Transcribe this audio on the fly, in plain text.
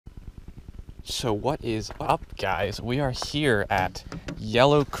So what is up, guys? We are here at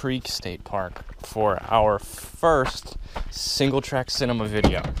Yellow Creek State Park for our first Singletrack cinema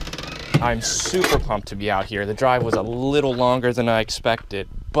video. I'm super pumped to be out here. The drive was a little longer than I expected,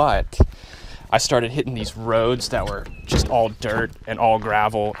 but I started hitting these roads that were just all dirt and all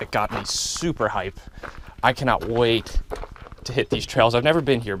gravel. It got me super hype. I cannot wait to hit these trails. I've never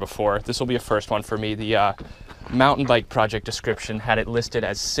been here before. This will be a first one for me. The mountain bike project description had it listed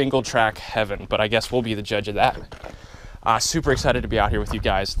as Singletrack heaven, but I guess we'll be the judge of that. Super excited to be out here with you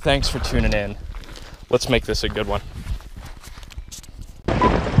guys. Thanks for tuning in. Let's make this a good one.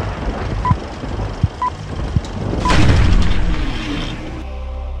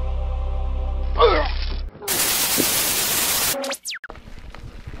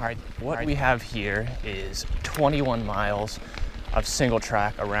 All right, what we have here is 21 miles of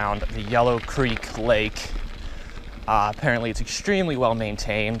Singletrack around the Yellow Creek Lake. Apparently it's extremely well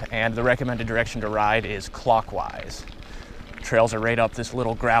maintained, and the recommended direction to ride is clockwise. Trails are right up this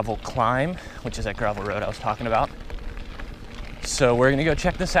little gravel climb, which is that gravel road I was talking about. So we're gonna go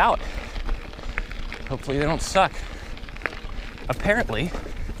check this out. Hopefully they don't suck. Apparently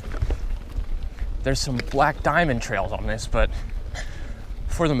there's some black diamond trails on this, but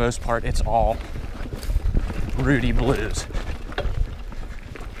for the most part it's all Rudy Blues.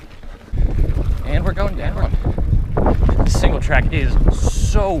 And we're going down. Singletrack is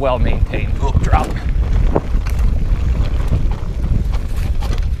so well maintained. Oh, drop.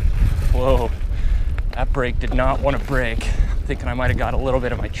 Whoa, that brake did not want to brake. Thinking I might have got a little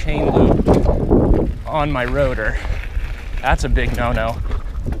bit of my chain loop on my rotor. That's a big no-no.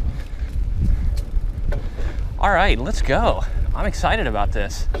 All right, let's go. I'm excited about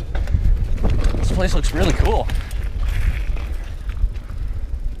this. This place looks really cool.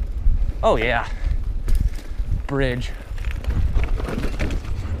 Oh yeah, bridge.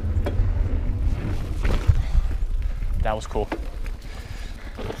 That was cool.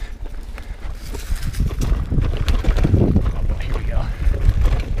 Oh, here we go.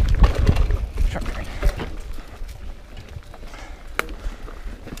 Sharp turn.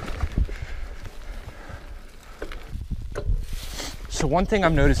 So one thing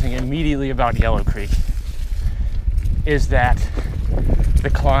I'm noticing immediately about Yellow Creek is that the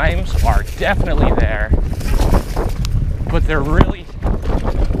climbs are definitely there, but they're really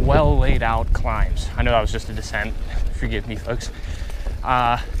well laid out climbs. I know that was just a descent. Forgive me, folks.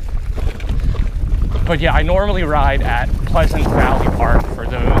 But yeah, I normally ride at Pleasant Valley Park for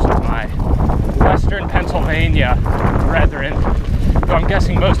those of my Western Pennsylvania brethren, who I'm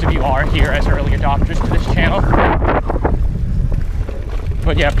guessing most of you are here as early adopters to this channel.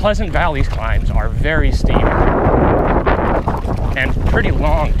 But yeah, Pleasant Valley's climbs are very steep and pretty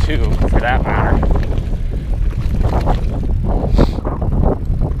long too, for that matter.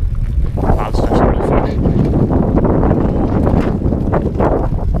 Wow, this stuff's really fun.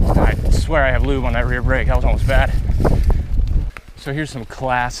 I swear I have lube on that rear brake. That was almost bad. So here's some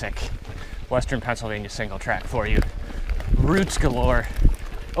classic Western Pennsylvania Singletrack for you. Roots galore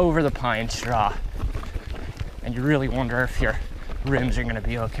over the pine straw. And you really wonder if your rims are gonna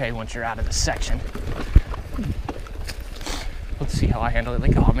be okay once you're out of the section. Let's see how I handle it.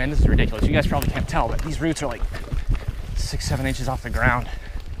 Like, oh man, this is ridiculous. You guys probably can't tell, but these roots are like 6-7 inches off the ground.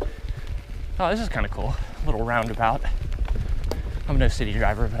 Oh, this is kind of cool. A little roundabout. I'm no city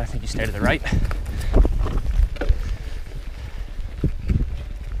driver, but I think you stay to the right.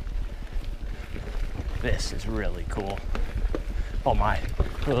 This is really cool. Oh my.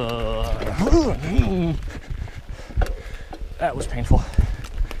 That was painful.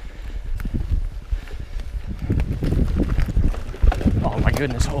 Oh my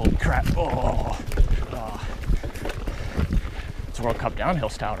goodness, holy crap. Oh. It's a World Cup downhill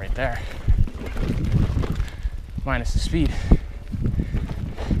style right there. Minus the speed.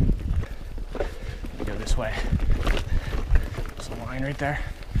 Go this way. There's a line right there.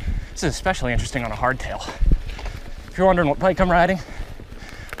 This is especially interesting on a hardtail. If you're wondering what bike I'm riding,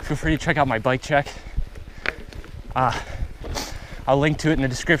 feel free to check out my bike check. I'll link to it in the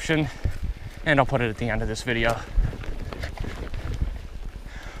description, and I'll put it at the end of this video.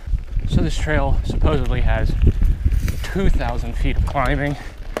 So this trail supposedly has 2,000 feet of climbing.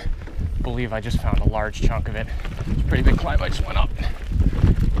 I believe I just found a large chunk of it. It's a pretty big climb I just went up.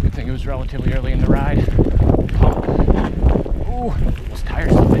 Good thing it was relatively early in the ride. Ooh, those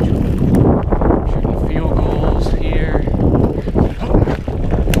tires slippage. Shooting field goals here.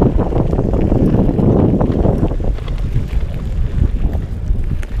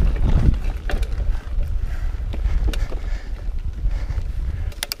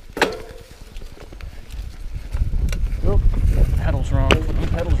 Oh, pedals wrong.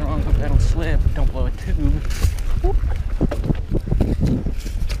 Pedals wrong. that'll slip. Don't blow a tube. Whoop.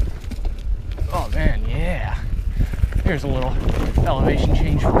 Oh man, yeah. Here's a little elevation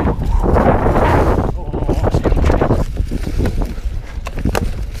change for you.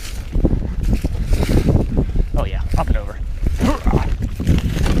 Oh, oh yeah, up and over.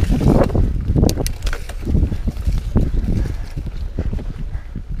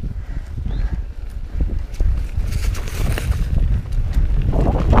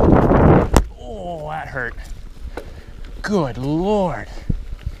 Oh, that hurt. Good Lord.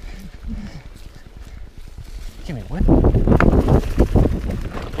 Give me a whip.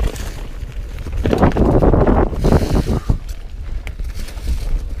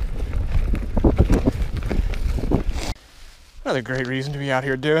 Another great reason to be out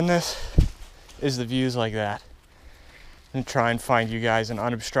here doing this is the views like that. And try and find you guys an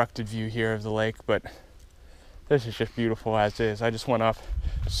unobstructed view here of the lake, but this is just beautiful as is. I just went up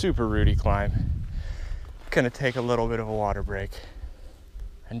super rooty climb. Gonna take a little bit of a water break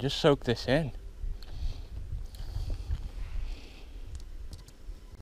and just soak this in.